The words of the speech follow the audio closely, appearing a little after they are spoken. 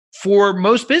for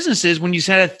most businesses, when you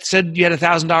said you had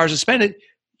 $1,000 to spend it,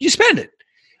 you spend it.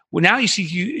 Well, now you see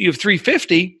you have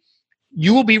 $350,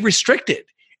 you will be restricted.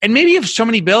 And maybe you have so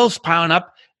many bills piling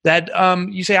up that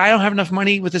you say, I don't have enough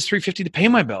money with this $350 to pay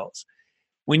my bills.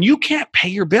 When you can't pay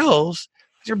your bills,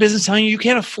 your business telling you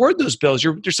can't afford those bills.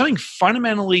 There's something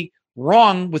fundamentally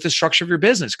wrong with the structure of your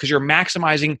business because you're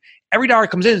maximizing every dollar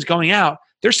that comes in is going out.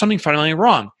 There's something fundamentally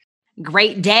wrong.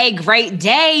 Great day, great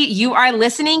day. You are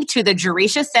listening to the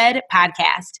Jerisha Said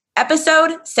podcast,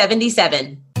 episode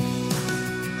 77.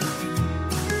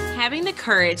 Having the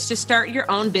courage to start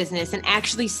your own business and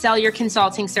actually sell your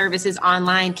consulting services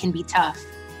online can be tough.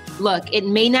 Look, it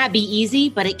may not be easy,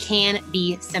 but it can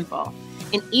be simple.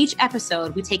 In each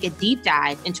episode, we take a deep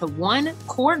dive into one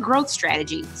core growth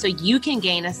strategy so you can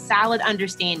gain a solid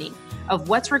understanding of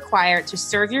what's required to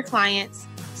serve your clients,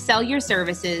 sell your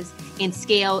services, and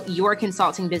scale your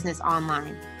consulting business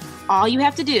online. All you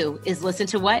have to do is listen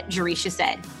to what Jerisha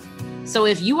said. So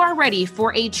if you are ready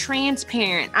for a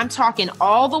transparent, I'm talking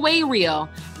all the way real,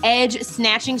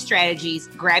 edge-snatching strategies,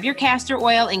 grab your castor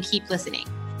oil and keep listening.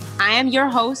 I am your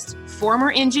host,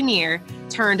 former engineer,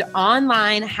 turned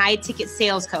online high-ticket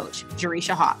sales coach,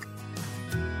 Jerisha Hawk.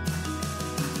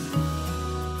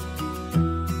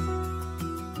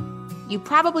 You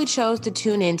probably chose to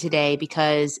tune in today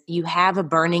because you have a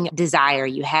burning desire.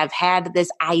 You have had this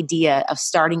idea of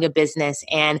starting a business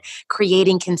and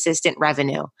creating consistent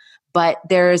revenue, but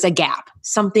there's a gap.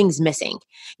 Something's missing.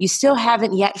 You still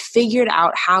haven't yet figured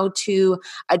out how to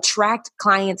attract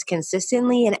clients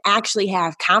consistently and actually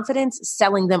have confidence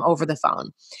selling them over the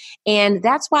phone. And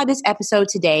that's why this episode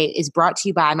today is brought to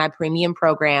you by my premium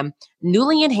program,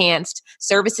 Newly Enhanced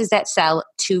Services That Sell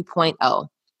 2.0.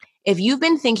 If you've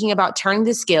been thinking about turning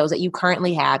the skills that you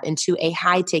currently have into a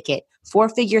high-ticket,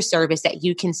 four-figure service that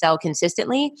you can sell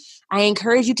consistently, I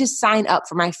encourage you to sign up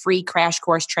for my free crash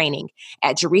course training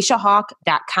at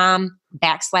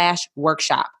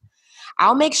jerishahawk.com/workshop.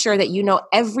 I'll make sure that you know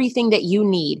everything that you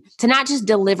need to not just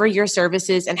deliver your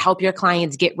services and help your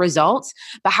clients get results,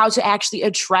 but how to actually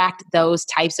attract those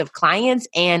types of clients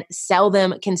and sell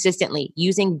them consistently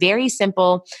using very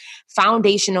simple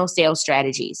foundational sales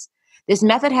strategies. This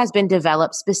method has been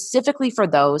developed specifically for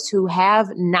those who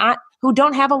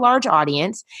don't have a large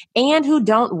audience and who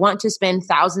don't want to spend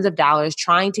thousands of dollars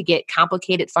trying to get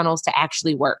complicated funnels to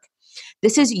actually work.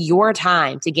 This is your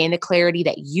time to gain the clarity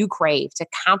that you crave to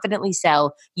confidently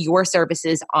sell your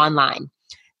services online.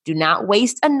 Do not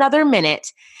waste another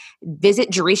minute. Visit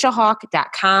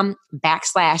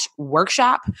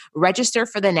jerishahawk.com/workshop, register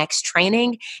for the next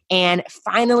training, and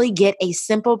finally get a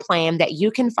simple plan that you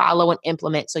can follow and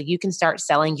implement so you can start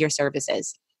selling your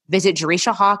services. Visit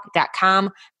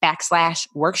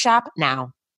jerishahawk.com/workshop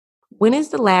now. When is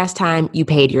the last time you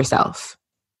paid yourself?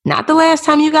 Not the last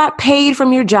time you got paid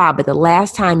from your job, but the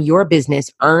last time your business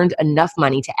earned enough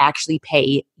money to actually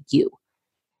pay you.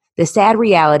 The sad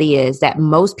reality is that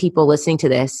most people listening to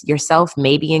this, yourself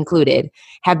maybe included,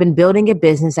 have been building a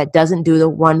business that doesn't do the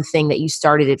one thing that you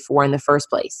started it for in the first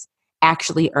place,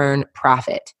 actually earn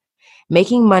profit.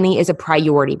 Making money is a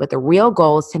priority, but the real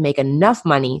goal is to make enough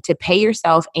money to pay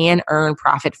yourself and earn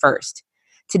profit first.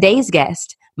 Today's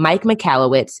guest, Mike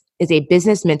Michalowicz, is a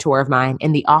business mentor of mine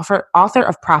and the author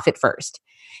of Profit First.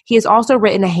 He has also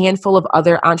written a handful of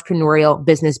other entrepreneurial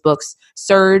business books,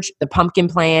 Surge, The Pumpkin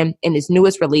Plan, and his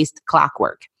newest release,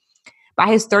 Clockwork. By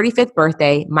his 35th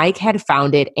birthday, Mike had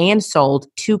founded and sold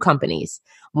 2 companies,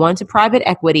 one to private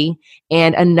equity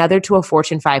and another to a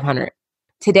Fortune 500.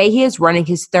 Today, he is running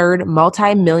his third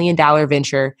multi-million-dollar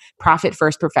venture, Profit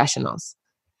First Professionals.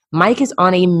 Mike is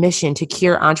on a mission to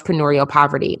cure entrepreneurial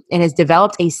poverty and has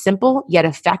developed a simple yet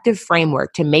effective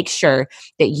framework to make sure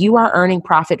that you are earning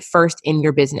profit first in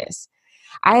your business.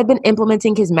 I have been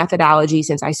implementing his methodology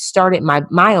since I started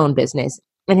my own business,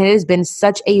 and it has been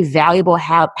such a valuable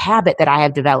habit that I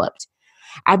have developed.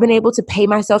 I've been able to pay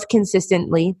myself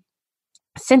consistently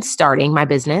since starting my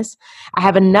business. I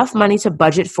have enough money to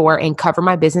budget for and cover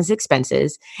my business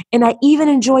expenses, and I even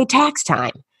enjoy tax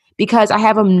time, because I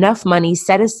have enough money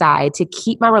set aside to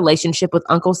keep my relationship with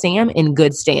Uncle Sam in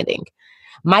good standing.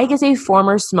 Mike is a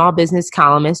former small business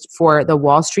columnist for the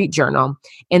Wall Street Journal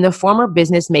and the former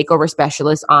business makeover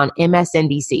specialist on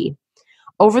MSNBC.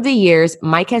 Over the years,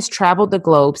 Mike has traveled the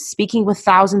globe speaking with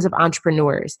thousands of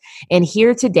entrepreneurs. And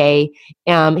here today,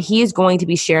 he is going to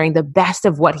be sharing the best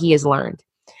of what he has learned.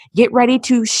 Get ready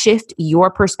to shift your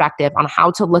perspective on how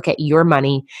to look at your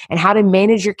money and how to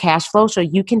manage your cash flow so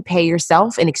you can pay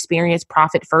yourself and experience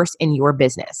profit first in your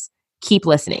business. Keep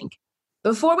listening.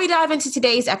 Before we dive into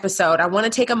today's episode, I want to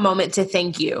take a moment to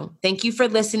thank you. Thank you for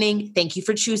listening. Thank you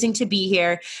for choosing to be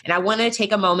here. And I want to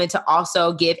take a moment to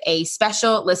also give a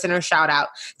special listener shout out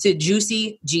to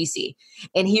Juicy GC.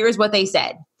 And here's what they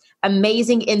said.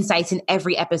 Amazing insights in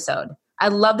every episode. I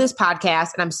love this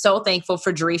podcast, and I'm so thankful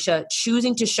for Jerisha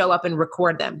choosing to show up and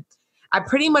record them. I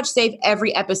pretty much save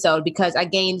every episode because I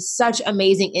gain such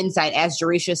amazing insight as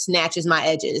Jerisha snatches my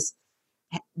edges.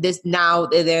 There's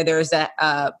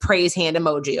a praise hand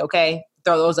emoji. Okay.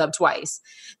 Throw those up twice.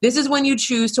 This is when you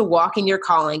choose to walk in your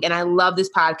calling. And I love this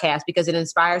podcast because it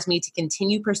inspires me to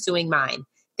continue pursuing mine.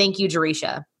 Thank you,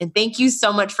 Jerisha. And thank you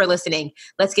so much for listening.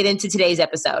 Let's get into today's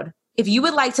episode. If you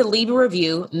would like to leave a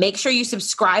review, make sure you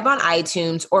subscribe on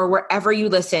iTunes or wherever you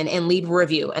listen and leave a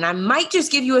review. And I might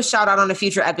just give you a shout out on a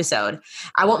future episode.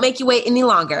 I won't make you wait any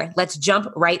longer. Let's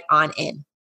jump right on in.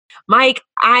 Mike,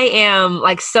 I am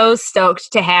so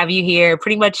stoked to have you here.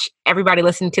 Pretty much everybody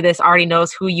listening to this already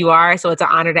knows who you are. So it's an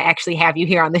honor to actually have you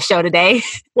here on the show today.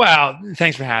 Well,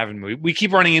 thanks for having me. We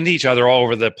keep running into each other all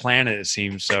over the planet, it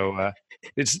seems. So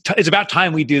it's about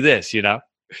time we do this,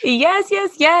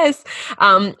 Yes.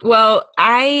 Well,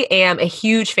 I am a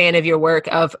huge fan of your work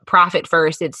of Profit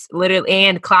First. It's literally,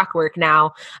 and Clockwork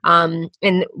now.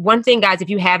 And one thing, guys, if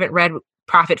you haven't read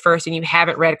Profit First and you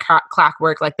haven't read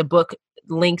Clockwork, the book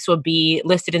links will be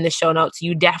listed in the show notes.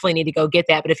 You definitely need to go get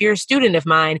that. But if you're a student of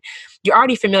mine, you're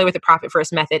already familiar with the Profit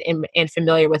First method and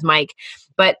familiar with Mike.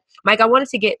 But Mike, I wanted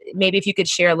to get, maybe if you could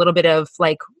share a little bit of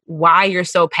why you're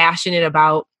so passionate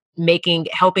about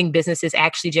helping businesses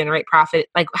actually generate profit.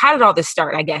 How did all this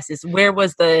start, I guess, where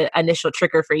was the initial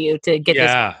trigger for you to get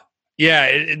this? Yeah.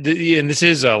 And this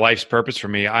is a life's purpose for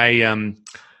me. I'm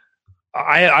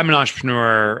an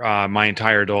entrepreneur my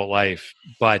entire adult life,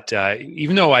 but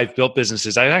even though I've built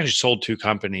businesses, I've actually sold 2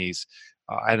 companies.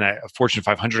 I had a Fortune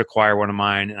 500 acquire one of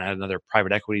mine, and I had another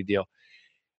private equity deal.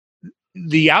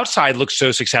 The outside looks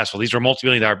so successful. These were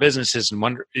multi-million-dollar businesses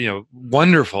and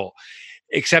wonderful.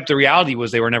 Except the reality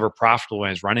was they were never profitable when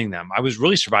I was running them. I was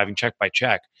really surviving check by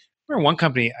check. I remember one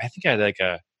company, I think I had it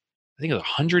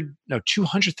was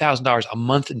 $200,000 a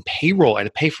month in payroll. I had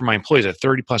to pay for my employees. I had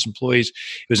 30 plus employees.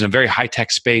 It was in a very high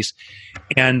tech space.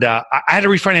 And I had to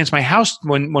refinance my house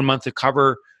one month to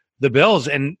cover the bills.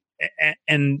 And I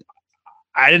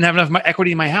didn't have enough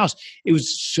equity in my house. It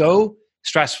was so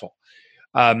stressful.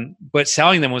 But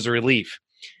selling them was a relief.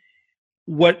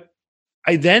 What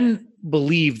I then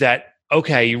believed that,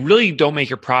 okay, you really don't make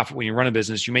your profit when you run a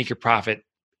business. You make your profit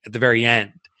at the very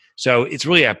end. So it's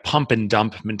really a pump and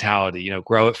dump mentality,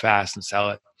 grow it fast and sell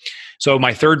it. So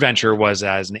my third venture was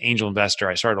as an angel investor.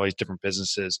 I started all these different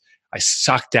businesses. I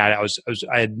sucked at it.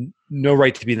 I had no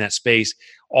right to be in that space.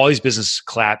 All these businesses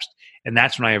collapsed. And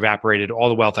that's when I evaporated all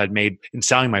the wealth I'd made in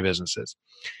selling my businesses.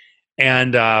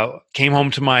 And came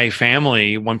home to my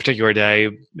family one particular day.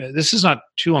 This is not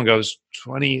too long ago. It was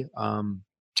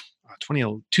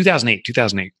 2008.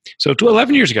 So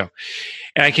 11 years ago.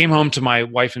 And I came home to my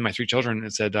wife and my 3 children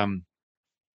and said,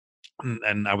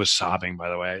 and I was sobbing, by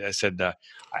the way. I said,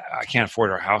 I can't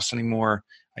afford our house anymore.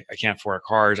 I can't afford our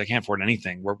cars. I can't afford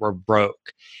anything. We're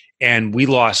broke. And we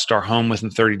lost our home within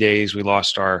 30 days. We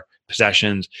lost our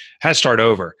possessions, had to start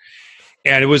over.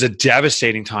 And it was a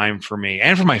devastating time for me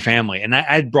and for my family. And I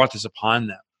had brought this upon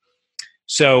them.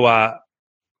 So I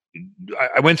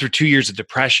went through 2 years of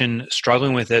depression,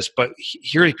 struggling with this, but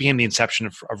here it became the inception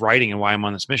of writing and why I'm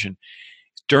on this mission.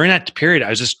 During that period,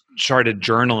 I just started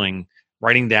journaling,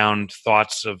 writing down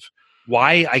thoughts of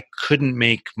why I couldn't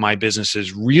make my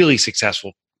businesses really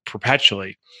successful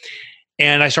perpetually.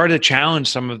 And I started to challenge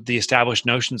some of the established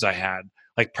notions I had,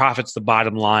 like profit's the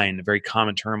bottom line, a very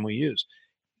common term we use.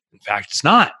 In fact, it's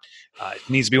not. It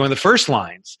needs to be one of the first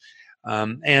lines.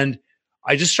 And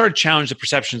I just started to challenge the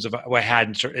perceptions of what I had,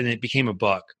 and it became a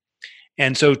book.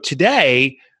 And so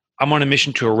today, I'm on a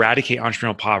mission to eradicate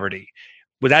entrepreneurial poverty.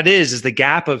 What that is the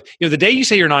gap of, the day you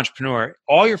say you're an entrepreneur,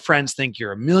 all your friends think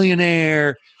you're a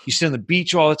millionaire. You sit on the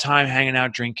beach all the time, hanging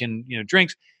out, drinking,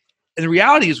 drinks. And the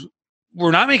reality is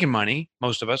we're not making money,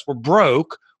 most of us. We're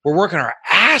broke. We're working our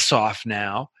ass off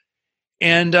now.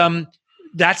 And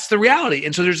that's the reality.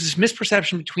 And so there's this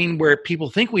misperception between where people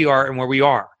think we are and where we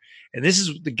are. And this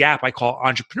is the gap I call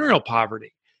entrepreneurial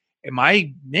poverty. And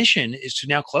my mission is to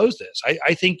now close this.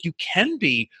 I think you can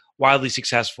be wildly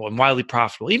successful and wildly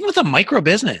profitable, even with a micro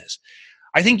business.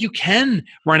 I think you can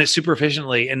run it super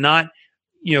efficiently and not,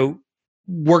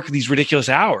 work these ridiculous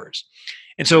hours.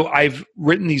 And so I've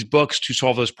written these books to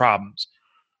solve those problems.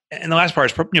 And the last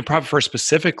part is, Profit First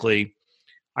specifically,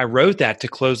 I wrote that to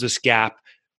close this gap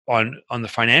on the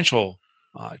financial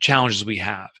challenges we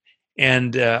have.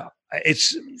 And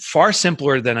it's far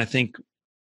simpler than I think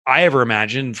I ever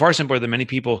imagined, far simpler than many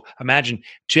people imagine,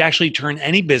 to actually turn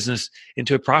any business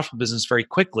into a profitable business very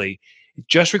quickly. It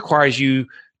just requires you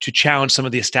to challenge some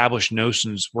of the established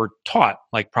notions we're taught,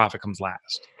 like profit comes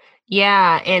last.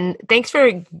 Yeah, and thanks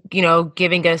for,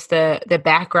 giving us the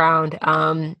background.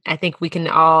 I think we can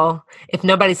all, if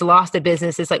nobody's lost a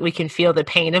business, it's like we can feel the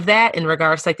pain of that in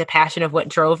regards to like the passion of what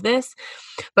drove this.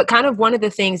 But kind of one of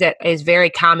the things that is very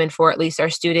common for at least our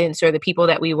students or the people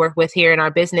that we work with here in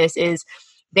our business is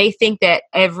they think that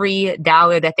every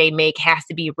dollar that they make has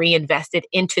to be reinvested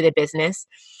into the business,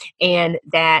 and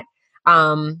that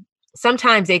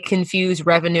sometimes they confuse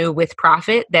revenue with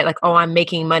profit, that like, oh, I'm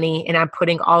making money and I'm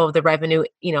putting all of the revenue,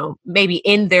 maybe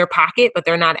in their pocket, but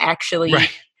they're not actually,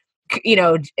 Right.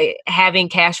 Having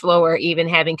cash flow or even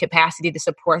having capacity to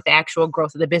support the actual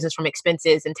growth of the business from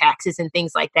expenses and taxes and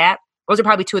things like that. Those are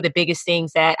probably two of the biggest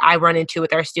things that I run into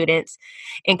with our students,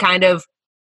 and kind of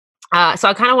so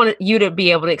I kind of want you to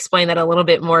be able to explain that a little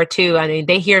bit more too. I mean,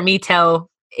 they hear me tell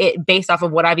it based off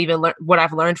of what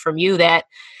I've learned from you, that,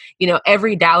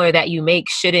 every dollar that you make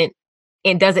shouldn't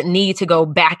and doesn't need to go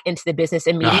back into the business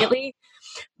immediately.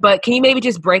 But can you maybe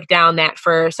just break down that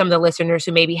for some of the listeners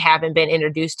who maybe haven't been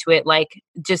introduced to it, like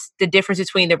just the difference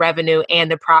between the revenue and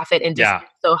the profit, and just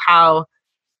so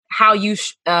how you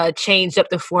changed up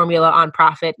the formula on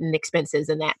profit and expenses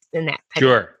in that.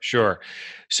 Sure.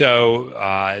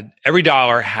 So every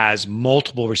dollar has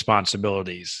multiple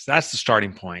responsibilities. That's the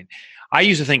starting point. I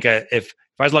used to think if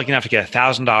I was lucky enough to get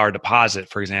 $1,000 deposit,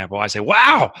 for example, I say,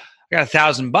 wow, I got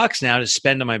 $1,000 now to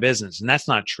spend on my business. And that's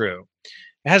not true.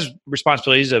 It has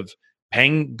responsibilities of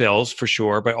paying bills for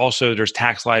sure, but also there's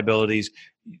tax liabilities.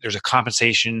 There's a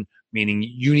compensation, meaning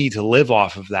you need to live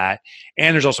off of that.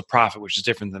 And there's also profit, which is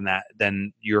different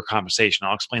than your compensation.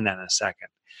 I'll explain that in a second.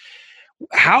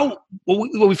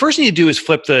 What we first need to do is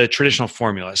flip the traditional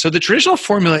formula. So the traditional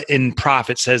formula in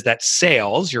profit says that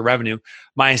sales, your revenue,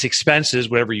 minus expenses,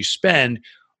 whatever you spend,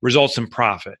 results in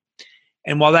profit.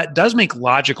 And while that does make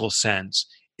logical sense,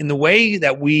 in the way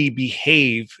that we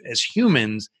behave as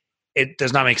humans, it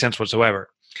does not make sense whatsoever.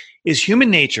 Is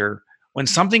human nature, when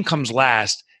something comes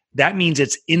last, that means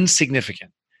it's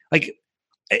insignificant. Like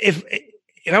if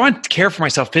I want to care for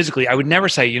myself physically, I would never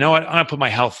say, you know what, I'm going to put my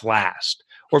health last.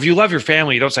 Or if you love your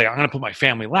family, you don't say, I'm going to put my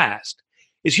family last.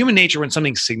 It's human nature when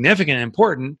something significant and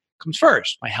important comes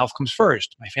first. My health comes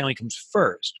first. My family comes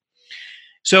first.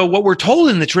 So what we're told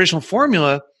in the traditional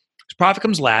formula is profit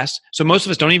comes last. So most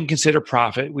of us don't even consider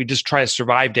profit. We just try to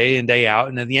survive day in, day out.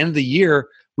 And at the end of the year,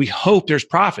 we hope there's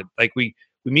profit. Like we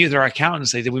meet with our accountant and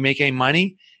say, did we make any money?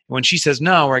 And when she says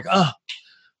no, we're like, oh,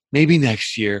 maybe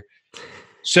next year.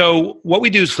 So what we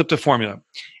do is flip the formula.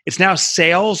 It's now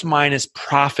sales minus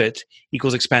profit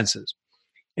equals expenses.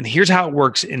 And here's how it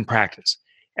works in practice.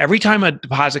 Every time a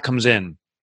deposit comes in,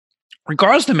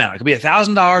 regardless of the amount, it could be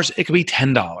 $1,000, it could be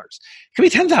 $10, it could be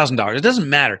 $10,000. It doesn't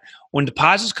matter. When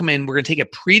deposits come in, we're going to take a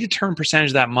predetermined percentage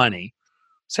of that money,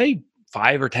 say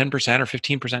 5 or 10% or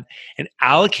 15%, and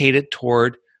allocate it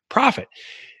toward profit.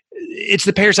 It's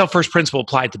the pay yourself first principle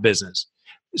applied to business.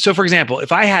 So for example,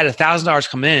 if I had $1,000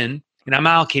 come in and I'm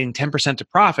allocating 10% to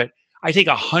profit, I take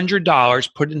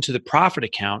 $100, put it into the profit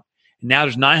account, and now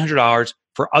there's $900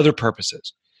 for other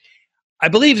purposes. I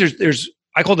believe there's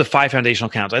I call it the 5 foundational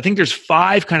accounts. I think there's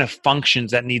 5 kind of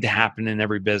functions that need to happen in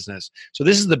every business. So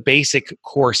this is the basic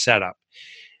core setup.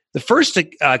 The first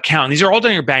account, these are all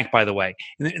done in your bank, by the way.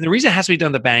 And the reason it has to be done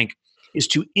in the bank is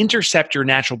to intercept your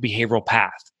natural behavioral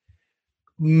path.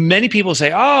 Many people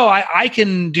say, oh, I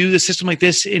can do the system like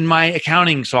this in my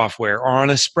accounting software or on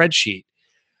a spreadsheet.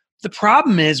 The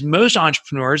problem is most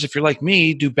entrepreneurs, if you're like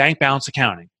me, do bank balance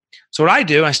accounting. So what I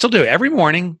do, I still do it every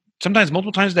morning, sometimes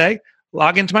multiple times a day,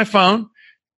 log into my phone,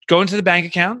 go into the bank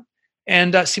account,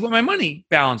 and see what my money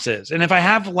balance is. And if I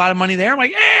have a lot of money there, I'm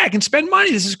like, I can spend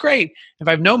money. This is great. If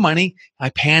I have no money, I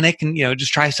panic and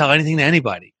just try to sell anything to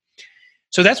anybody.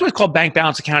 So that's what's called bank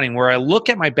balance accounting, where I look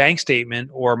at my bank statement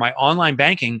or my online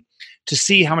banking to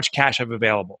see how much cash I have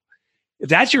available. If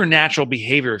that's your natural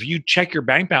behavior, if you check your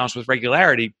bank balance with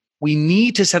regularity, we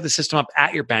need to set the system up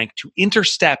at your bank to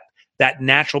intercept that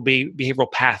natural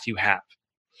behavioral path you have.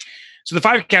 So the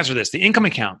 5 accounts are this: the income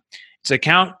account. It's an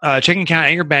account, checking account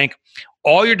at your bank.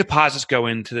 All your deposits go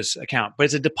into this account, but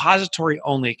it's a depository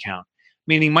only account,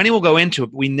 meaning money will go into it,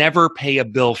 but we never pay a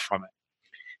bill from it.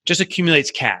 It just accumulates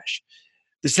cash.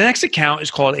 This next account is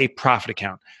called a profit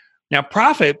account. Now,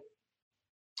 profit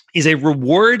is a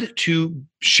reward to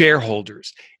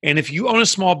shareholders. And if you own a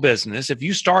small business, if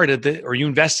you started it or you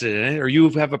invested in it or you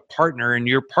have a partner and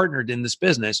you're partnered in this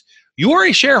business, you are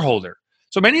a shareholder.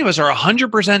 So many of us are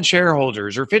 100%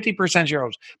 shareholders or 50%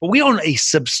 shareholders, but we own a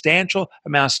substantial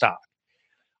amount of stock.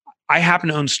 I happen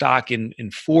to own stock in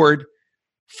Ford.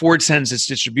 Ford sends its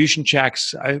distribution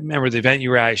checks. I remember the event you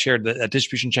were at, I shared that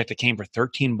distribution check that came for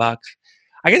 $13.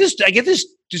 I get this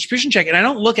distribution check and I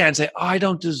don't look at it and say, oh, I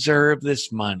don't deserve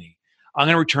this money. I'm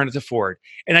going to return it to Ford.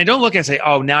 And I don't look at it and say,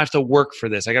 oh, now I have to work for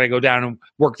this. I got to go down and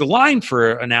work the line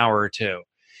for an hour or two.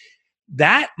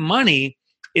 That money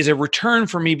is a return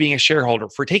for me being a shareholder,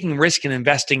 for taking risk and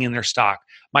investing in their stock.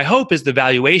 My hope is the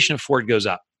valuation of Ford goes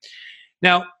up.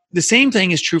 Now, the same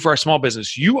thing is true for our small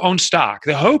business. You own stock.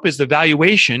 The hope is the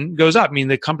valuation goes up. I mean,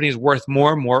 the company is worth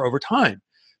more and more over time.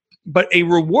 But a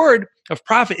reward of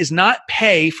profit is not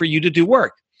pay for you to do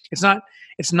work. It's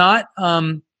not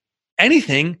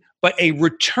anything but a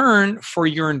return for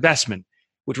your investment,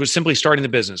 which was simply starting the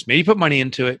business. Maybe you put money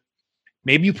into it.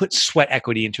 Maybe you put sweat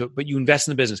equity into it, but you invest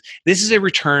in the business. This is a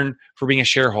return for being a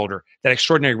shareholder, that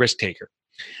extraordinary risk taker.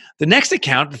 The next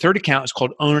account, the third account, is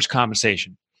called owner's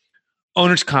compensation.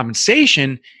 Owner's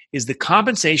compensation is the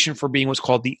compensation for being what's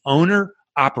called the owner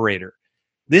operator.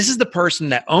 This is the person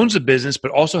that owns a business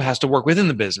but also has to work within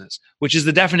the business, which is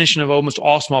the definition of almost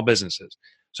all small businesses.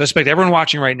 So I expect everyone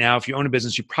watching right now, if you own a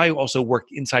business, you probably also work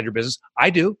inside your business. I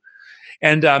do.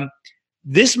 And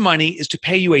this money is to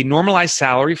pay you a normalized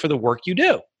salary for the work you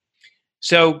do.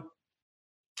 So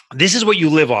this is what you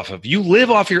live off of. You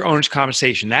live off your owner's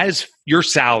compensation. That is your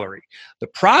salary. The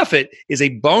profit is a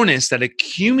bonus that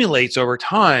accumulates over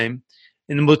time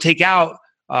and will take out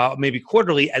maybe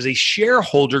quarterly as a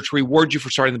shareholder to reward you for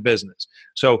starting the business.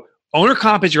 So owner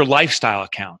comp is your lifestyle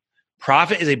account.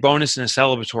 Profit is a bonus and a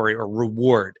celebratory or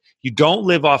reward. You don't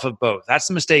live off of both. That's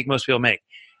the mistake most people make.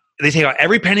 They take out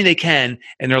every penny they can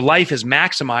and their life is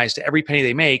maximized to every penny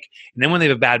they make. And then when they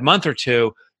have a bad month or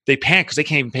two, they panic because they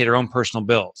can't even pay their own personal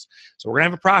bills. So we're going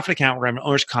to have a profit account. We're going to have an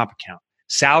owner's comp account.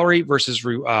 Salary versus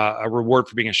a reward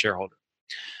for being a shareholder.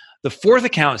 The fourth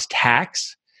account is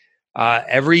tax.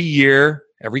 Every year,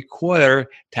 every quarter,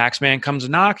 tax man comes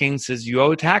knocking, says you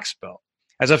owe a tax bill.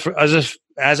 As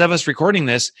of us recording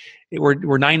this,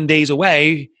 we're 9 days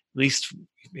away, at least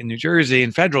in New Jersey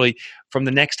and federally, from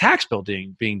the next tax bill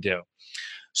being due.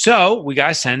 So we got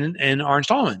to send in our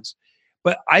installments.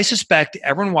 But I suspect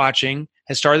everyone watching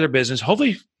has started their business,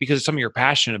 hopefully because it's something you're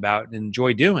passionate about and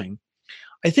enjoy doing.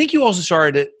 I think you also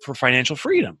started it for financial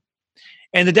freedom.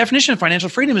 And the definition of financial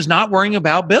freedom is not worrying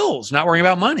about bills, not worrying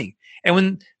about money. And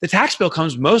when the tax bill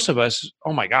comes, most of us,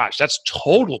 oh my gosh, that's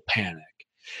total panic.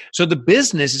 So the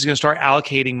business is going to start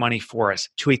allocating money for us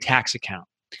to a tax account.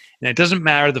 And it doesn't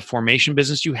matter the formation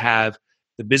business you have,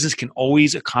 the business can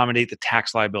always accommodate the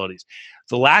tax liabilities.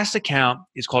 The last account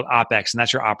is called OPEX, and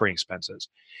that's your operating expenses.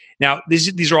 Now,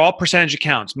 these are all percentage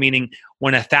accounts, meaning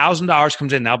when $1,000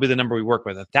 comes in, that'll be the number we work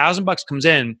with. $1,000 comes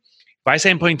in, if I say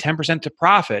I'm putting 10% to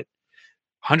profit,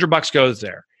 $100 goes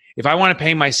there. If I want to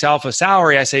pay myself a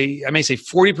salary, I may say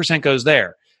 40% goes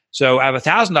there. So out of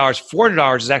 $1,000,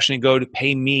 $400 is actually going to go to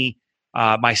pay me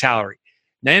my salary.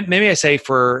 Then maybe I say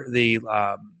for the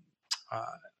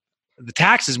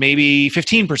taxes, maybe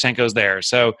 15% goes there.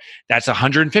 So that's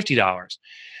 $150.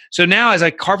 So now as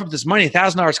I carve up this money,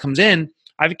 $1,000 comes in,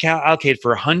 I've allocated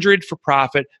for $100 for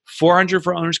profit, $400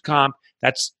 for owner's comp,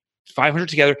 that's $500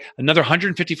 together, another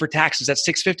 $150 for taxes, that's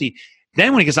 $650.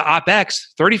 Then when it gets to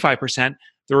OPEX, 35%,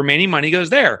 the remaining money goes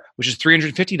there, which is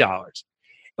 $350.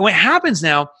 And what happens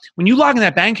now, when you log in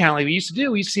that bank account like we used to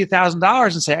do, we used to see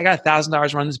 $1,000 and say, I got $1,000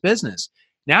 to run this business.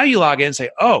 Now you log in and say,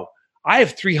 oh, I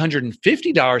have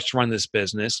 $350 to run this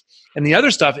business, and the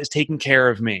other stuff is taking care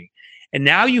of me. And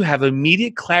now you have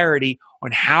immediate clarity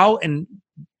on how and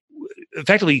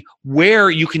effectively where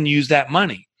you can use that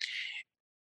money.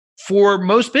 For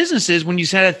most businesses, when you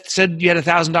said you had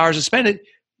 $1,000 to spend it,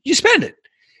 you spend it.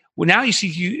 Well, now you see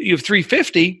you have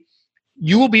 $350,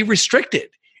 you will be restricted.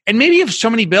 And maybe you have so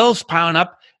many bills piling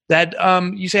up that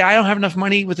you say, I don't have enough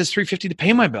money with this $350 to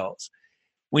pay my bills.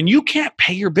 When you can't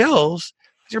pay your bills,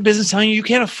 your business telling you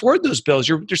can't afford those bills.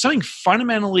 There's something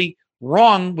fundamentally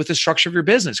wrong with the structure of your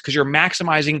business because you're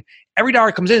maximizing every dollar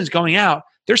that comes in is going out.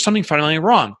 There's something fundamentally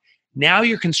wrong. Now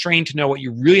you're constrained to know what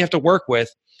you really have to work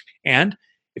with. And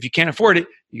if you can't afford it,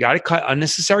 you got to cut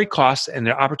unnecessary costs, and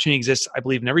the opportunity exists, I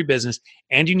believe, in every business,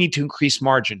 and you need to increase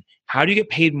margin. How do you get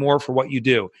paid more for what you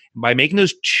do? And by making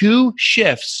those two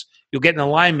shifts, you'll get in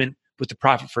alignment with the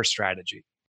profit first strategy.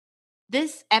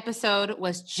 This episode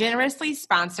was generously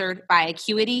sponsored by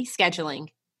Acuity Scheduling.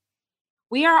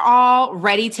 We are all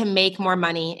ready to make more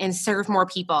money and serve more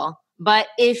people. But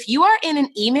if you are in an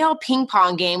email ping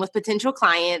pong game with potential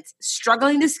clients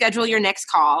struggling to schedule your next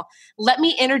call, let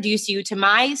me introduce you to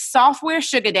my software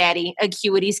sugar daddy,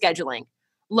 Acuity Scheduling.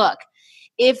 Look,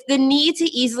 If the need to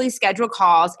easily schedule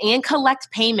calls and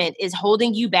collect payment is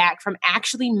holding you back from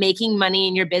actually making money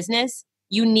in your business,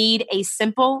 you need a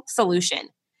simple solution.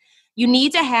 You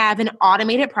need to have an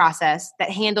automated process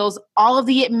that handles all of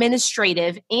the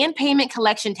administrative and payment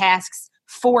collection tasks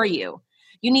for you.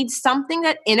 You need something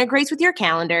that integrates with your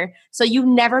calendar so you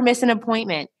never miss an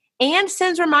appointment and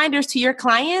sends reminders to your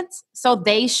clients so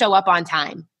they show up on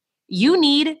time. You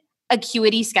need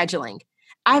Acuity Scheduling.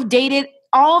 I've dated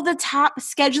all the top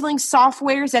scheduling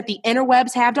softwares that the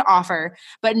interwebs have to offer,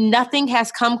 but nothing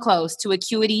has come close to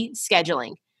Acuity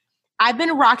Scheduling. I've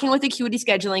been rocking with Acuity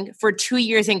Scheduling for 2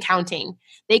 years and counting.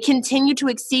 They continue to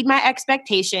exceed my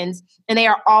expectations, and they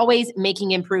are always making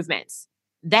improvements.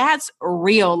 That's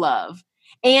real love.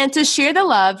 And to share the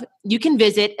love, you can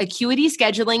visit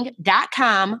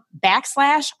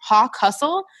acuityscheduling.com/Hawk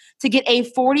Hustle to get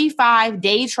a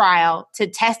 45-day trial to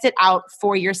test it out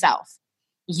for yourself.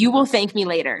 You will thank me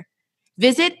later.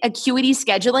 Visit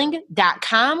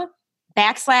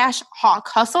acuityscheduling.com/Hawk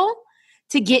Hustle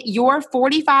to get your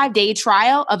 45-day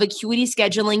trial of Acuity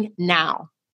Scheduling now.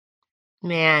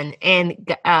 Man,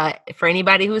 and for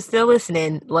anybody who's still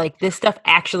listening, like this stuff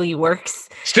actually works.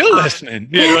 Still listening.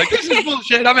 Yeah, you're like, this is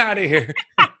bullshit. I'm out of here.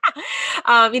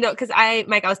 Because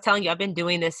Mike, I was telling you, I've been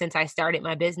doing this since I started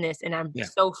my business, and I'm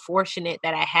so fortunate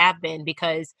that I have been,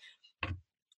 because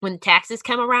when taxes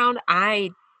come around, I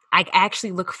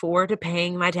actually look forward to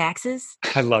paying my taxes.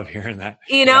 I love hearing that.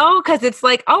 Because it's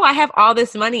like, oh, I have all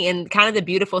this money. And kind of the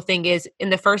beautiful thing is, in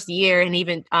the first year and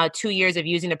even 2 years of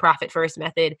using the profit first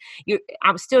method,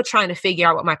 I'm still trying to figure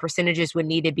out what my percentages would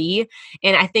need to be.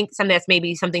 And I think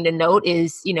something to note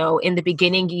is, in the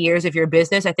beginning years of your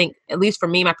business, I think, at least for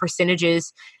me, my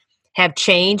percentages have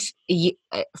changed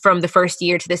from the first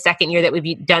year to the second year that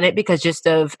we've done it, because just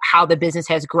of how the business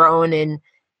has grown and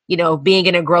being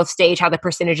in a growth stage, how the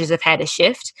percentages have had to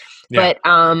shift. Yeah.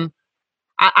 But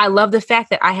I love the fact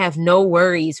that I have no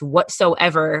worries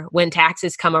whatsoever when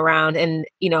taxes come around. And,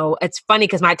 it's funny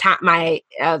because my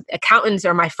accountants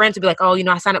or my friends would be like, oh,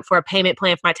 I signed up for a payment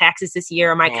plan for my taxes this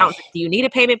year. Or my accountant, do you need a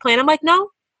payment plan? I'm like, no,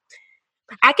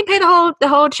 I can pay the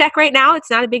whole check right now. It's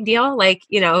not a big deal.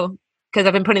 Because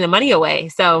I've been putting the money away.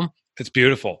 So it's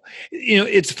beautiful.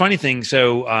 It's a funny thing.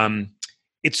 So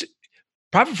it's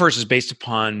Profit First is based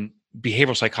upon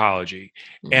behavioral psychology,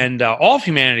 and all of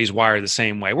humanity is wired the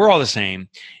same way. We're all the same.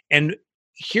 And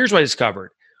here's what I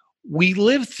discovered. We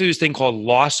live through this thing called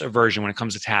loss aversion when it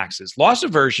comes to taxes. Loss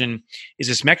aversion is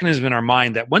this mechanism in our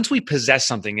mind that once we possess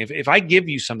something, if I give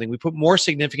you something, we put more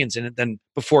significance in it than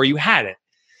before you had it.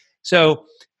 So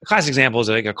a classic example is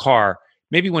like a car.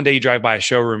 Maybe one day you drive by a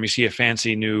showroom, you see a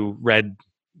fancy new red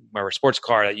or sports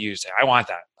car that you say, I want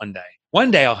that one day.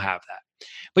 One day I'll have that.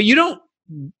 But you don't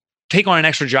take on an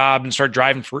extra job and start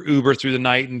driving for Uber through the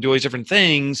night and do all these different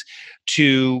things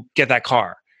to get that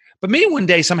car. But maybe one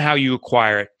day somehow you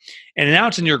acquire it, and now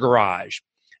it's in your garage.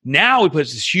 Now we put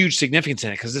this huge significance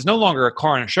in it because it's no longer a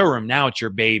car in a showroom. Now it's your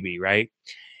baby, right?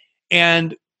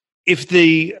 And if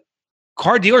the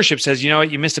car dealership says, you know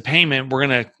what, you missed a payment, we're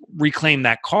going to reclaim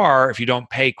that car if you don't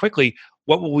pay quickly,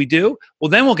 what will we do? Well,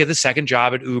 then we'll get the second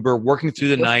job at Uber, working through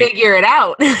the night. Figure it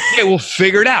out. Yeah, we'll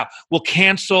figure it out. We'll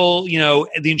cancel, the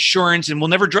insurance, and we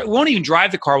won't even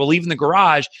drive the car. We'll leave in the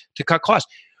garage to cut costs.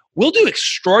 We'll do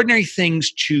extraordinary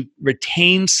things to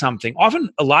retain something,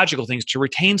 often illogical things to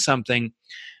retain something,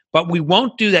 but we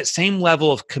won't do that same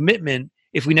level of commitment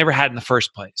if we never had in the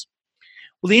first place.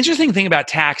 Well, the interesting thing about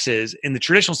taxes in the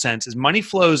traditional sense is money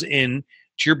flows in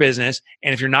to your business.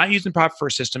 And if you're not using the profit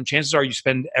first system, chances are you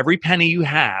spend every penny you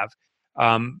have.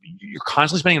 You're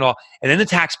constantly spending it all. And then the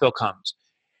tax bill comes.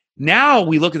 Now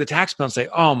we look at the tax bill and say,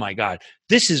 oh my God,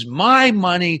 this is my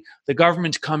money. The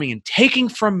government's coming and taking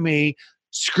from me.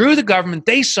 Screw the government.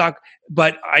 They suck.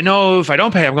 But I know if I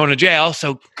don't pay, I'm going to jail.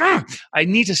 So I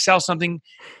need to sell something.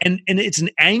 And it's an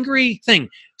angry thing.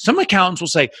 Some accountants will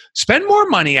say, spend more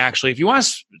money, actually. If you want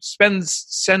to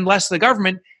send less to the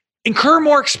government, incur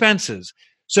more expenses.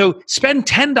 So spend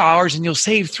 $10 and you'll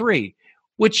save $3,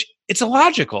 which it's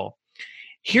illogical.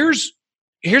 Here's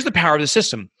the power of the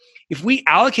system. If we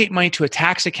allocate money to a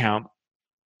tax account,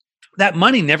 that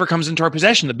money never comes into our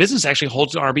possession. The business actually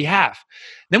holds it on our behalf.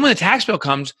 Then when the tax bill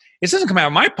comes, it doesn't come out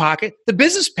of my pocket. The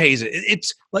business pays it.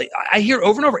 It's like I hear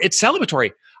over and over. It's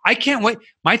celebratory. I can't wait.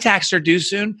 My taxes are due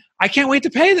soon. I can't wait to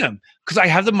pay them because I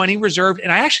have the money reserved,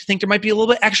 and I actually think there might be a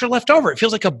little bit extra left over. It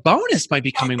feels like a bonus might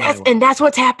be coming my way. And that's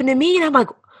what's happened to me. And I'm like,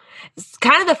 it's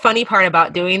kind of the funny part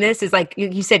about doing this is, like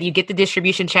you said, you get the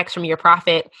distribution checks from your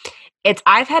profit.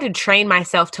 I've had to train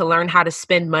myself to learn how to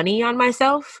spend money on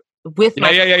myself with my.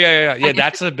 Yeah.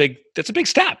 That's a big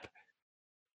step.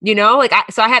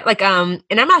 So I had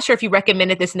and I'm not sure if you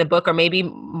recommended this in the book, or maybe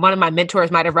one of my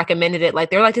mentors might have recommended it. Like,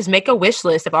 they're like, just make a wish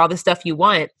list of all the stuff you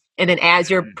want. And then as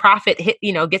your profit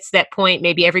gets to that point,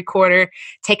 maybe every quarter,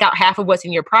 take out half of what's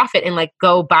in your profit and like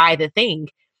go buy the thing.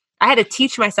 I had to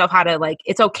teach myself how to, like,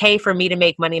 it's okay for me to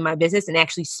make money in my business and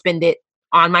actually spend it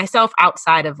on myself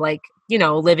outside of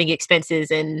living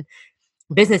expenses and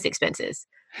business expenses.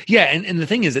 Yeah. And the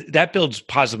thing is that builds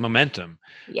positive momentum.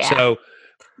 Yeah. So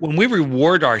when we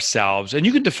reward ourselves, and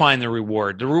you can define the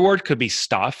reward could be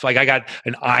stuff. Like, I got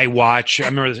an iWatch. I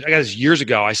remember I got this years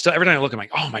ago. Every time I look, I'm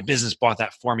like, oh, my business bought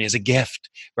that for me as a gift.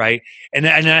 Right. And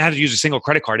then I had to use a single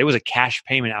credit card. It was a cash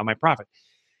payment out of my profit.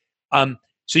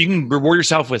 So you can reward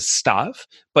yourself with stuff,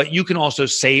 but you can also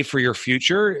save for your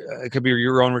future. It could be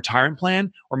your own retirement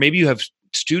plan, or maybe you have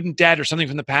student debt or something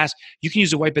from the past. You can use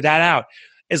to wipe that out.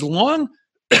 As long,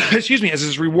 as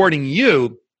it's rewarding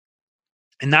you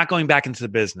and not going back into the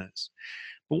business.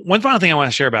 But one final thing I want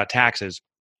to share about taxes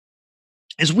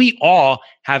is we all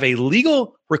have a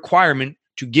legal requirement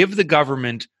to give the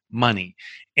government money,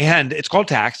 and it's called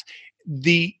tax.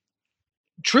 The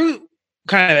true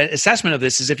kind of assessment of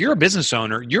this is, if you're a business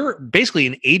owner, you're basically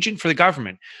an agent for the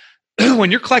government.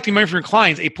 When you're collecting money from your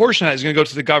clients, a portion of that is going to go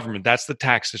to the government. That's the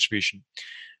tax distribution.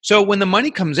 So when the money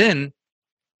comes in,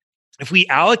 if we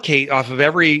allocate off of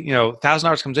every,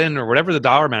 $1,000 comes in, or whatever the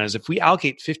dollar amount is, if we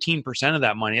allocate 15% of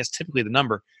that money, that's typically the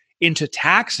number, into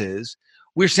taxes,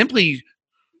 we're simply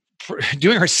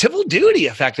doing our civil duty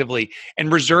effectively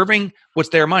and reserving what's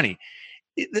their money.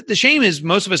 The shame is,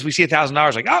 most of us, we see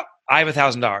 $1,000 like, oh, I have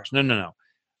 $1,000. No.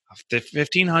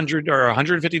 $1,500 or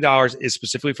 $150 is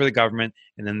specifically for the government,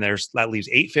 and then that leaves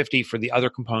 $850 for the other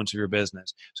components of your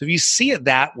business. So if you see it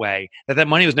that way, that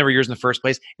money was never yours in the first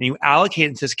place, and you allocate it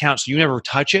into this account so you never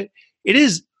touch it,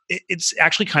 it's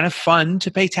actually kind of fun to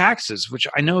pay taxes, which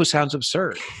I know sounds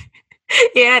absurd.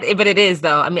 Yeah, but it is,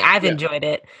 though. I mean, I've enjoyed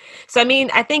it. So, I mean,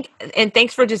 I think, and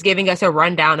thanks for just giving us a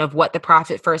rundown of what the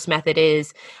profit first method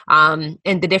is, and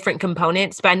the different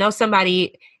components. But I know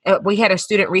we had a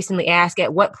student recently ask,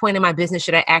 at what point in my business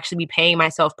should I actually be paying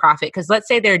myself profit? Because let's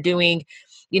say they're doing,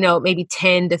 maybe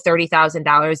 $10,000 to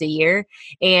 $30,000 a year,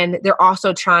 and they're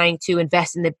also trying to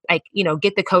invest in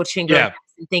get the coaching and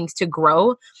things to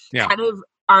grow. Yeah.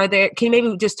 Can you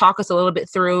maybe just talk us a little bit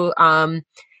through,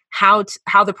 how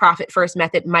the profit first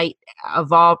method might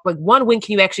evolve? Like, one, when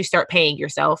can you actually start paying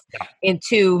yourself? Yeah. And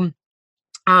two,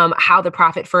 how the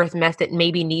profit first method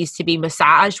maybe needs to be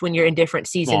massaged when you're in different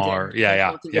seasons.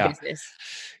 Business.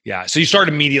 Yeah. So you start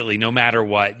immediately, no matter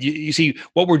what. You see,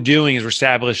 what we're doing is we're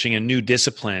establishing a new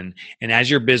discipline. And as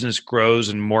your business grows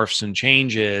and morphs and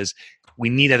changes, we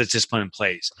need that discipline in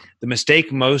place. The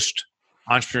mistake most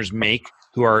entrepreneurs make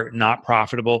who are not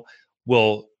profitable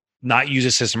will not use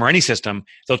a system or any system.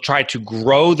 They'll try to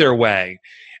grow their way.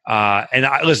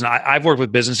 I've worked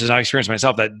with businesses, I've experienced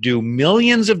myself, that do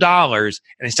millions of dollars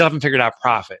and they still haven't figured out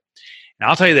profit. And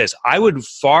I'll tell you this, I would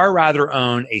far rather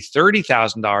own a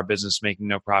 $30,000 business making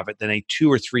no profit than a $2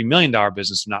 or $3 million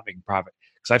business not making profit.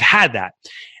 Because I've had that.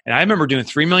 And I remember doing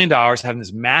 $3 million, having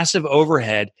this massive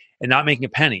overhead and not making a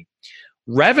penny.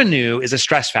 Revenue is a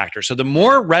stress factor. So the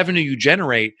more revenue you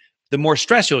generate, the more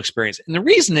stress you'll experience. And the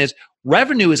reason is,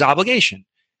 revenue is obligation.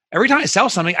 Every time I sell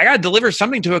something, I got to deliver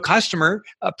something to a customer,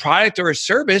 a product or a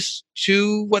service,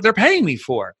 to what they're paying me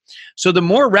for. So the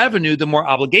more revenue, the more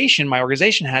obligation my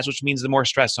organization has, which means the more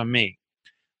stress on me.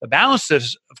 The balance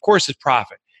is, of course, is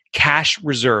profit. Cash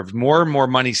reserved, more and more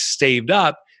money saved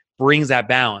up brings that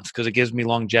balance, because it gives me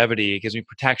longevity, it gives me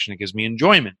protection, it gives me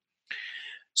enjoyment.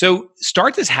 So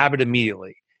start this habit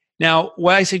immediately. Now,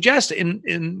 what I suggest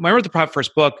when I wrote the Profit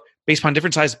First book, based upon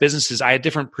different sized businesses, I had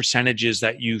different percentages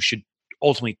that you should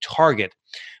ultimately target.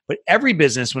 But every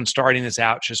business, when starting this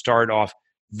out, should start off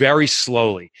very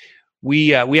slowly. We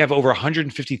have over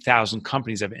 150,000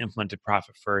 companies that have implemented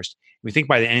Profit First. We think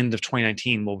by the end of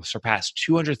 2019, we'll surpass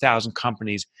 200,000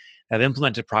 companies that have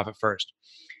implemented Profit First.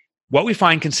 What we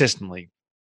find consistently,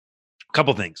 a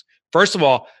couple things. First of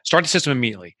all, start the system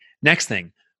immediately. Next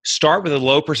thing, start with a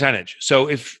low percentage. So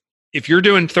if you're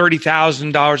doing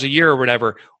 $30,000 a year or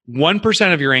whatever,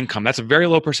 1% of your income, that's a very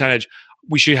low percentage,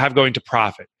 we should have going to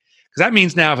profit. Because that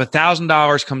means now if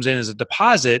 $1,000 comes in as a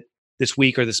deposit this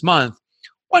week or this month,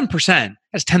 1%,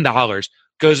 that's $10,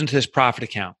 goes into this profit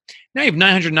account. Now you have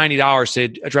 $990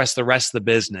 to address the rest of the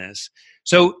business.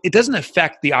 So it doesn't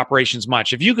affect the operations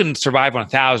much. If you can survive on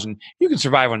 1,000, you can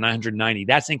survive on 990.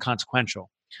 That's inconsequential.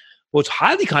 What's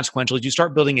highly consequential is you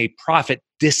start building a profit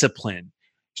discipline.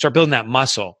 You start building that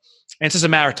muscle. And it's just a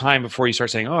matter of time before you start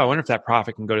saying, oh, I wonder if that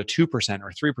profit can go to 2%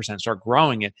 or 3%, start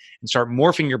growing it and start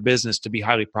morphing your business to be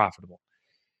highly profitable.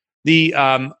 The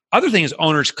other thing is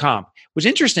owner's comp. What's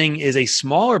interesting is a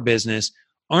smaller business,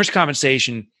 owner's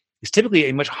compensation is typically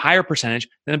a much higher percentage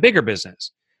than a bigger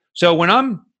business. So when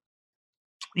I'm,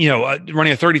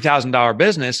 running a $30,000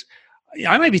 business,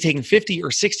 I might be taking 50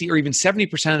 or 60 or even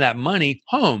 70% of that money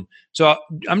home. So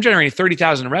I'm generating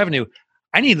 30,000 in revenue.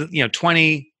 I need,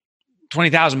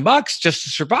 $20,000 just to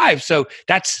survive. So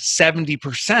that's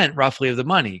 70% roughly of the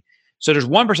money. So there's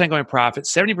 1% going to profit,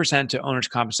 70% to owner's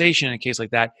compensation in a case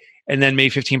like that, and then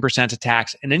maybe 15% to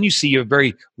tax. And then you see your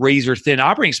very razor thin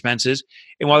operating expenses.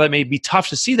 And while that may be tough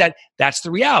to see that, that's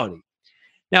the reality.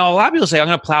 Now, a lot of people say, I'm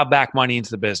going to plow back money into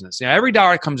the business. Every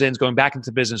dollar that comes in is going back into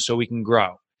the business so we can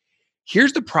grow.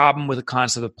 Here's the problem with the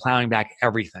concept of plowing back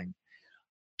everything.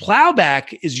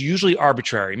 Plowback is usually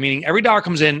arbitrary, meaning every dollar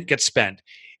comes in, gets spent.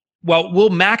 Well, we'll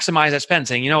maximize that spend,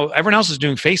 saying, everyone else is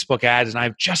doing Facebook ads and I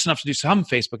have just enough to do some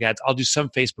Facebook ads. I'll do some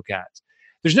Facebook ads.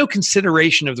 There's no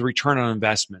consideration of the return on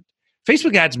investment.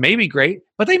 Facebook ads may be great,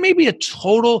 but they may be a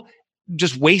total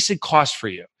just wasted cost for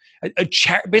you.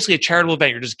 Basically a charitable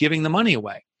event. You're just giving the money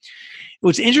away.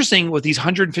 What's interesting with these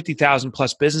 150,000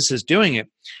 plus businesses doing it,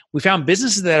 we found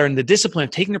businesses that are in the discipline of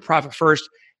taking their profit first,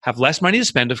 have less money to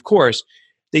spend, of course.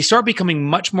 They start becoming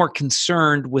much more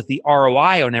concerned with the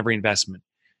ROI on every investment.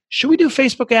 Should we do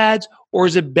Facebook ads, or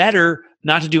is it better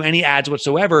not to do any ads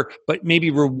whatsoever, but maybe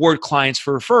reward clients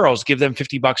for referrals, give them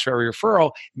 $50 for every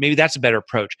referral? Maybe that's a better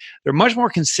approach. They're much more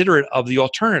considerate of the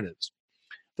alternatives.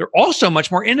 They're also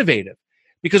much more innovative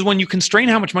because when you constrain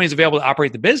how much money is available to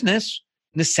operate the business,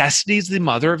 necessity is the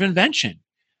mother of invention.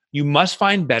 You must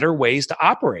find better ways to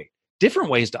operate, different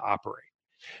ways to operate.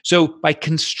 So by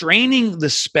constraining the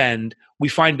spend, we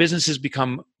find businesses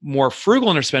become more frugal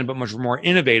in their spend, but much more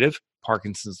innovative,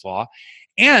 Parkinson's law,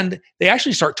 and they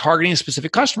actually start targeting a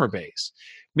specific customer base,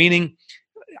 meaning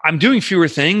I'm doing fewer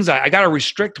things. I got to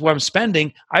restrict what I'm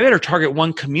spending. I better target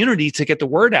one community to get the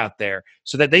word out there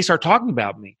so that they start talking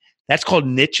about me. That's called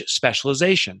niche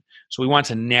specialization. So we want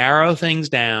to narrow things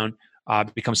down,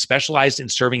 become specialized in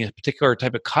serving a particular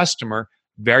type of customer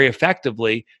very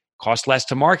effectively, cost less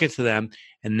to market to them.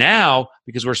 And now,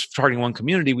 because we're starting one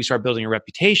community, we start building a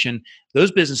reputation.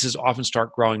 Those businesses often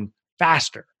start growing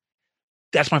faster.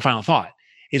 That's my final thought,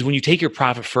 is when you take your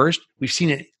profit first, we've seen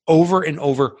it over and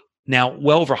over now,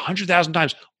 well over 100,000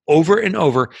 times, over and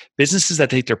over, businesses that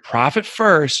take their profit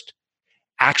first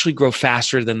actually grow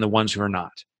faster than the ones who are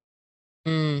not.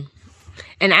 And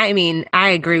I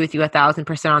agree with you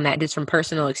 1,000% on that, just from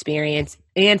personal experience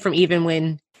and from even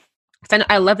when,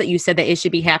 I love that you said that it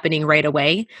should be happening right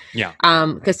away. Yeah.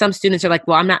 Because some students are like,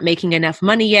 well, I'm not making enough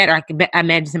money yet. Or I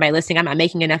imagine somebody listening, I'm not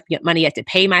making enough money yet to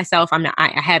pay myself.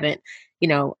 I haven't,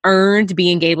 earned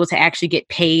being able to actually get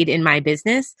paid in my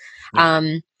business.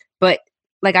 Yeah. But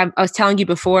like I was telling you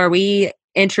before, we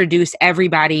introduce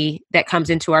everybody that comes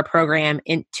into our program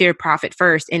into your profit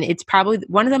first. And it's probably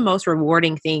one of the most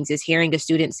rewarding things is hearing a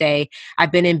student say,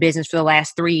 I've been in business for the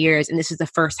last 3 years, and this is the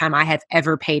first time I have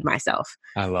ever paid myself.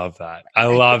 I love that. I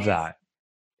love that.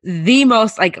 The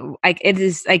most like it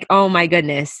is like, oh my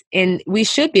goodness. And we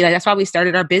should be like, that's why we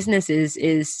started our businesses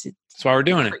that's why we're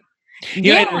doing it.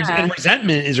 And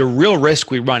resentment is a real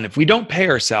risk we run. If we don't pay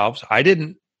ourselves,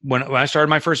 when I started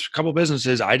my first couple of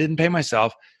businesses, I didn't pay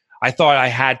myself. I thought I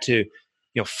had to,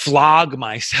 flog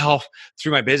myself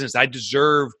through my business. I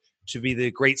deserve to be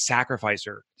the great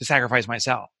sacrificer, to sacrifice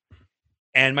myself.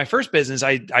 And my first business,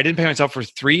 I didn't pay myself for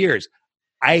 3 years.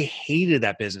 I hated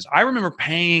that business. I remember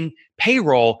paying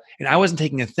payroll and I wasn't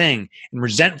taking a thing, and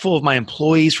resentful of my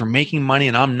employees for making money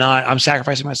and I'm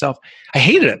sacrificing myself. I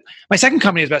hated it. My second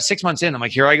company is about 6 months in. I'm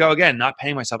like, here I go again, not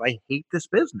paying myself. I hate this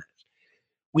business.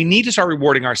 We need to start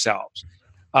rewarding ourselves.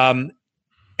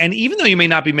 And even though you may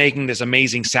not be making this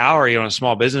amazing salary on a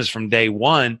small business from day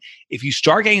one, if you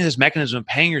start getting this mechanism of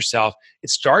paying yourself,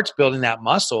 it starts building that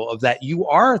muscle of that you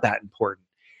are that important.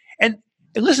 And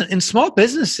listen, in small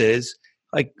businesses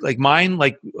like mine,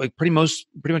 like pretty much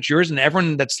yours and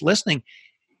everyone that's listening,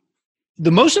 the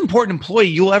most important employee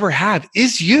you'll ever have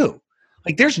is you.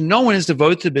 Like there's no one as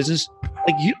devoted to the business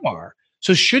like you are.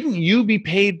 So shouldn't you be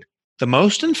paid the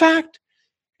most, in fact?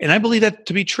 And I believe that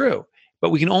to be true. But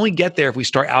we can only get there if we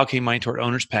start allocating money toward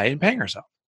owner's pay and paying ourselves.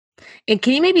 And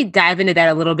can you maybe dive into that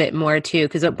a little bit more too?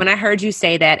 Because when I heard you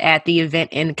say that at the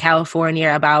event in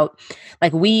California about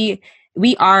like we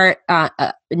are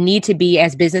need to be,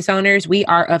 as business owners, we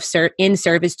are in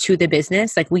service to the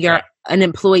business. Like we are an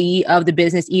employee of the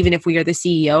business, even if we are the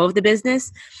CEO of the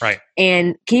business. Right.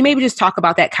 And can you maybe just talk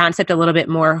about that concept a little bit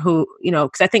more?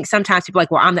 Because I think sometimes people are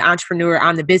like, well, I'm the entrepreneur,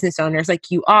 I'm the business owner. It's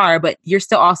like you are, but you're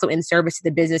still also in service to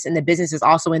the business, and the business is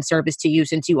also in service to you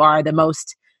since you are the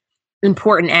most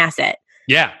important asset.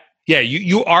 Yeah. Yeah,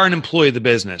 you are an employee of the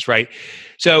business, right?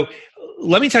 So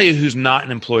let me tell you who's not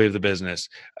an employee of the business.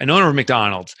 An owner of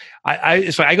McDonald's.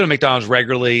 It's funny, I go to McDonald's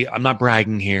regularly. I'm not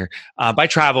bragging here, but I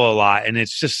travel a lot, and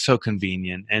it's just so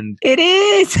convenient. And It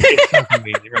is. it's so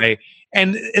convenient, right?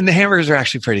 And the hamburgers are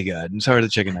actually pretty good, and so are the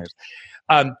chicken nuggets.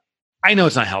 I know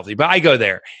it's not healthy, but I go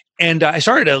there, and I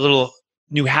started a little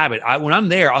new habit. When I'm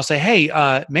there, I'll say, "Hey,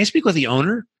 may I speak with the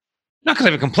owner?" Not because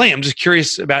I have a complaint. I'm just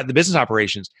curious about the business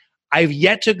operations. I've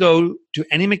yet to go to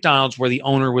any McDonald's where the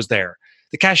owner was there.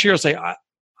 The cashier will say, I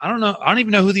don't know. I don't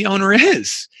even know who the owner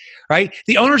is, right?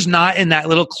 The owner's not in that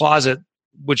little closet,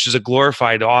 which is a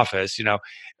glorified office,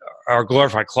 or a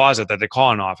glorified closet that they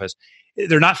call an office.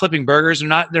 They're not flipping burgers. They're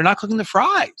not cooking the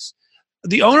fries.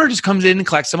 The owner just comes in and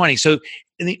collects the money. So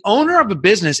the owner of a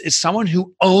business is someone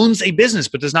who owns a business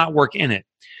but does not work in it.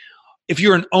 If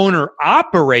you're an owner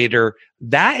operator,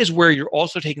 that is where you're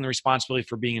also taking the responsibility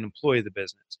for being an employee of the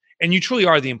business. And you truly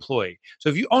are the employee. So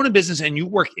if you own a business and you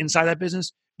work inside that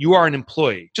business, you are an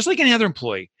employee, just like any other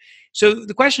employee. So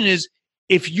the question is,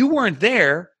 if you weren't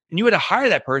there and you had to hire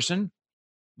that person,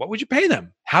 what would you pay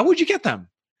them? How would you get them?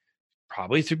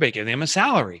 Probably through giving them a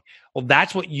salary. Well,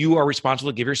 that's what you are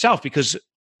responsible to give yourself, because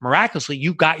miraculously,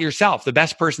 you got yourself. The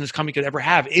best person this company could ever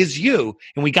have is you,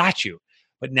 and we got you.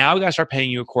 But now we got to start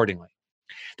paying you accordingly.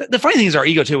 The funny thing is our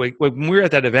ego too. When we were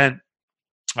at that event,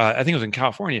 I think it was in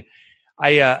California,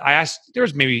 I asked, there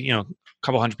was maybe, a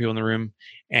couple hundred people in the room.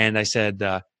 And I said,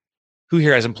 who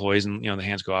here has employees? And, the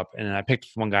hands go up. And then I picked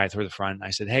one guy toward the front. And I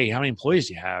said, hey, how many employees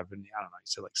do you have? And I don't know, he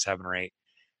said like 7 or 8.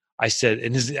 I said,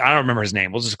 and I don't remember his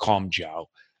name. We'll just call him Joe.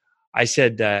 I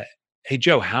said, hey,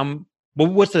 Joe,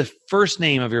 what's the first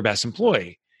name of your best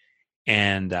employee?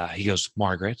 And he goes,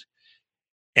 Margaret.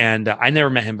 And I never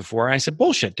met him before. I said,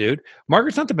 bullshit, dude.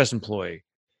 Margaret's not the best employee.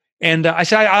 And I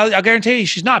said, I'll guarantee you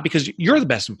she's not, because you're the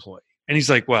best employee. And he's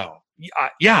like, well,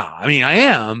 yeah, I mean, I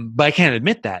am, but I can't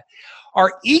admit that.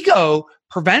 Our ego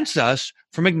prevents us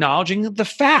from acknowledging the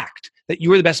fact that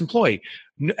you are the best employee.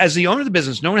 As the owner of the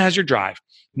business, no one has your drive.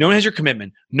 No one has your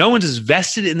commitment. No one's as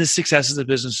vested in the success of the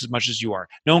business as much as you are.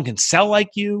 No one can sell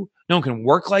like you. No one can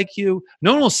work like you.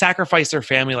 No one will sacrifice their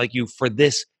family like you for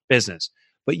this business.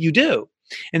 But you do.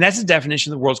 And that's the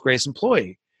definition of the world's greatest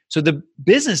employee. So the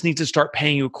business needs to start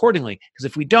paying you accordingly, because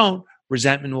if we don't,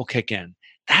 resentment will kick in.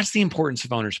 That's the importance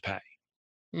of owner's pay.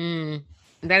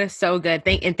 That is so good.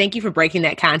 Thank you for breaking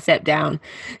that concept down.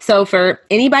 So for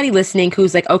anybody listening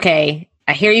who's like, okay,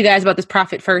 I hear you guys about this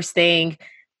profit first thing.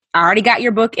 I already got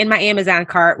your book in my Amazon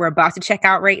cart. We're about to check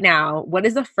out right now. What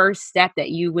is the first step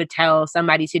that you would tell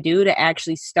somebody to do to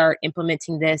actually start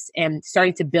implementing this and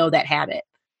starting to build that habit?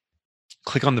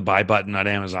 Click on the buy button on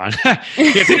Amazon.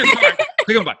 It's in your cart.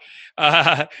 Click on buy.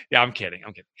 Yeah, I'm kidding.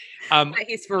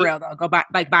 He's for real though. Go buy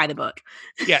the book.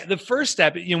 Yeah, the first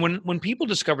step, when people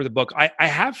discover the book, I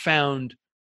have found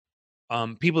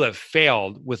people that have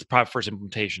failed with profit first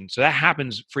implementation. So that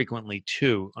happens frequently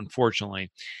too,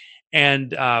 unfortunately.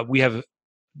 And we have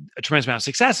a tremendous amount of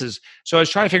successes. So I was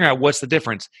trying to figure out what's the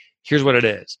difference. Here's what it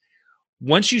is.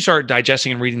 Once you start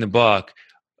digesting and reading the book,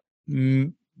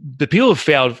 the people who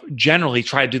failed generally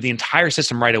try to do the entire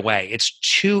system right away. It's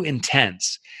too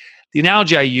intense. The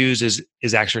analogy I use is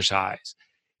exercise.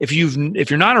 If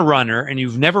you're not a runner and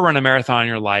you've never run a marathon in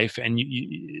your life, and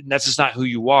that's just not who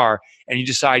you are, and you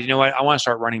decide, you know what, I want to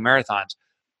start running marathons.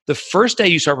 The first day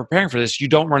you start preparing for this, you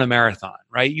don't run a marathon,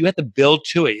 right? You have to build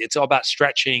to it. It's all about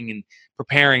stretching and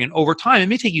preparing. And over time, it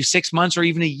may take you 6 months or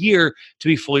even a year to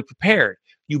be fully prepared.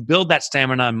 You build that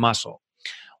stamina and muscle.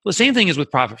 Well, the same thing is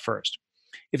with Profit First.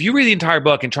 If you read the entire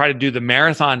book and try to do the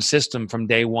marathon system from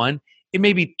day one, it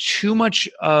may be too much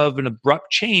of an abrupt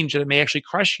change that it may actually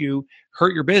crush you,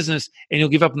 hurt your business, and you'll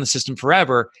give up on the system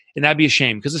forever. And that'd be a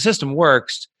shame, because the system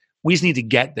works. We just need to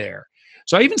get there.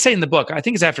 So I even say in the book, I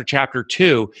think it's after chapter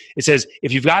 2, it says,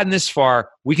 if you've gotten this far,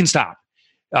 we can stop.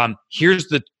 Here's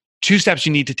the 2 steps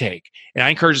you need to take. And I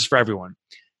encourage this for everyone.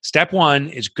 Step 1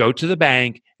 is go to the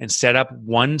bank and set up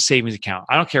one savings account.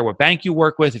 I don't care what bank you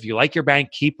work with. If you like your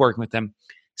bank, keep working with them.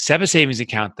 Set up a savings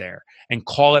account there and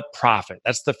call it profit.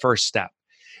 That's the first step.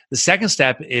 The second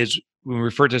step is, we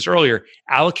referred to this earlier,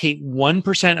 allocate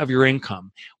 1% of your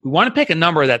income. We want to pick a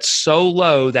number that's so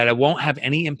low that it won't have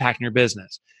any impact in your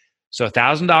business. So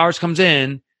 $1,000 comes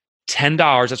in,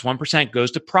 $10, that's 1%,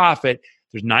 goes to profit.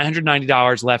 There's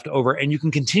 $990 left over, and you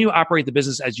can continue to operate the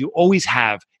business as you always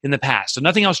have in the past. So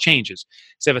nothing else changes.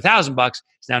 Instead of $1,000,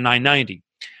 it's now $990.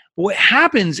 But what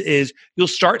happens is you'll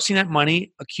start seeing that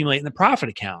money accumulate in the profit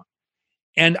account.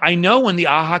 And I know when the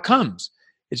aha comes.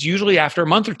 It's usually after a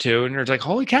month or two, and it's like,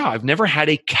 holy cow, I've never had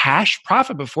a cash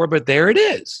profit before, but there it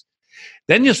is.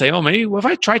 Then you'll say, oh, maybe if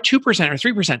I try 2% or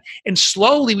 3%, and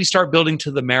slowly we start building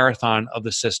to the marathon of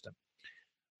the system.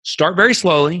 Start very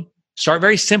slowly, start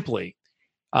very simply,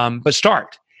 but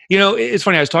start. It's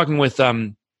funny. I was talking with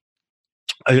a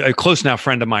close now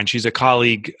friend of mine. She's a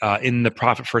colleague in the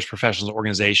Profit First Professionals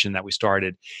organization that we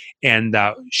started. And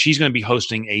she's going to be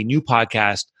hosting a new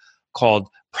podcast called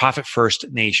Profit First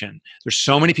Nation. There's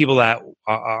so many people that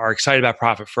are excited about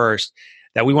Profit First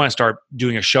that we want to start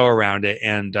doing a show around it.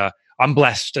 And I'm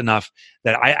blessed enough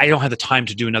that I don't have the time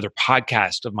to do another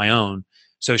podcast of my own.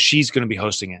 So she's going to be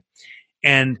hosting it.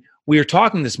 And we were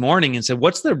talking this morning and said,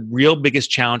 what's the real biggest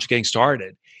challenge getting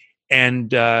started?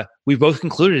 And we both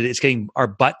concluded it's getting our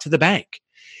butt to the bank.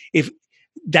 If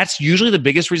that's usually the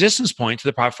biggest resistance point to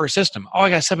the Profit First system. Oh,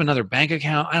 I got to set up another bank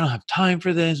account. I don't have time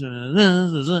for this.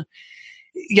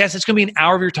 Yes, it's going to be an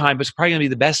hour of your time, but it's probably going to be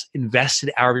the best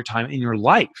invested hour of your time in your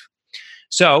life.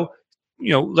 So,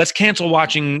 let's cancel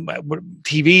watching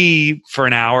TV for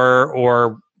an hour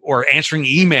or answering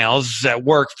emails at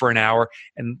work for an hour,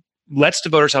 and let's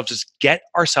devote ourselves to get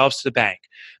ourselves to the bank.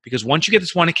 Because once you get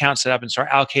this one account set up and start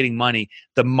allocating money,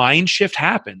 the mind shift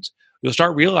happens. You'll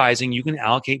start realizing you can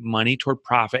allocate money toward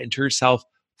profit and to yourself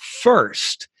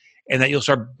first, and that you'll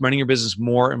start running your business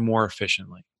more and more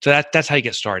efficiently. So that's how you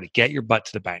get started. Get your butt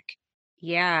to the bank.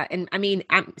 Yeah. And I mean,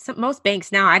 most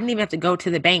banks now, I didn't even have to go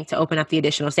to the bank to open up the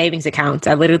additional savings accounts.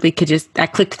 I literally I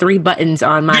clicked 3 buttons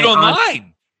on my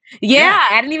online. Yeah,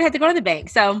 I didn't even have to go to the bank.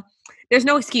 So there's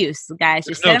no excuse, guys.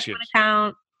 Just set up an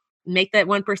account, make that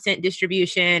 1%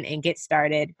 distribution, and get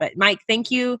started. But Mike,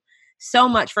 thank you so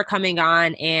much for coming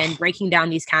on and breaking down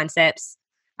these concepts.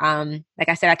 Like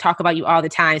I said, I talk about you all the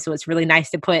time, so it's really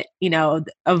nice to put,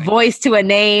 a voice to a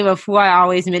name of who I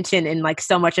always mention in like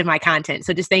so much of my content.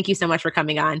 So just thank you so much for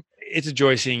coming on. It's a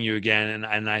joy seeing you again,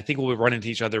 and I think we'll run into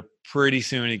each other pretty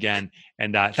soon again.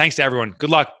 And thanks to everyone.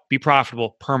 Good luck. Be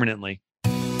profitable permanently.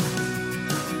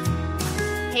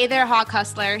 Hey there, Hawk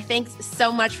Hustler. Thanks so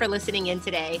much for listening in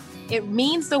today. It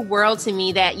means the world to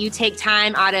me that you take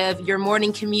time out of your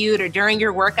morning commute or during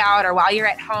your workout or while you're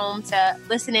at home to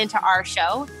listen into our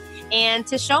show. And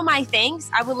to show my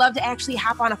thanks, I would love to actually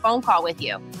hop on a phone call with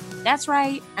you. That's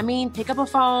right. I mean, pick up a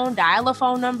phone, dial a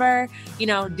phone number,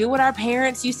 do what our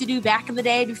parents used to do back in the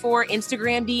day before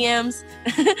Instagram DMs.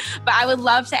 But I would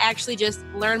love to actually just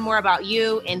learn more about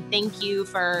you and thank you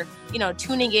for,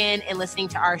 tuning in and listening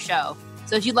to our show.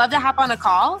 So if you'd love to hop on a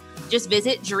call, just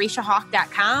visit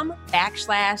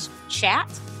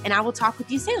JerishaHawk.com/chat, and I will talk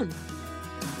with you soon.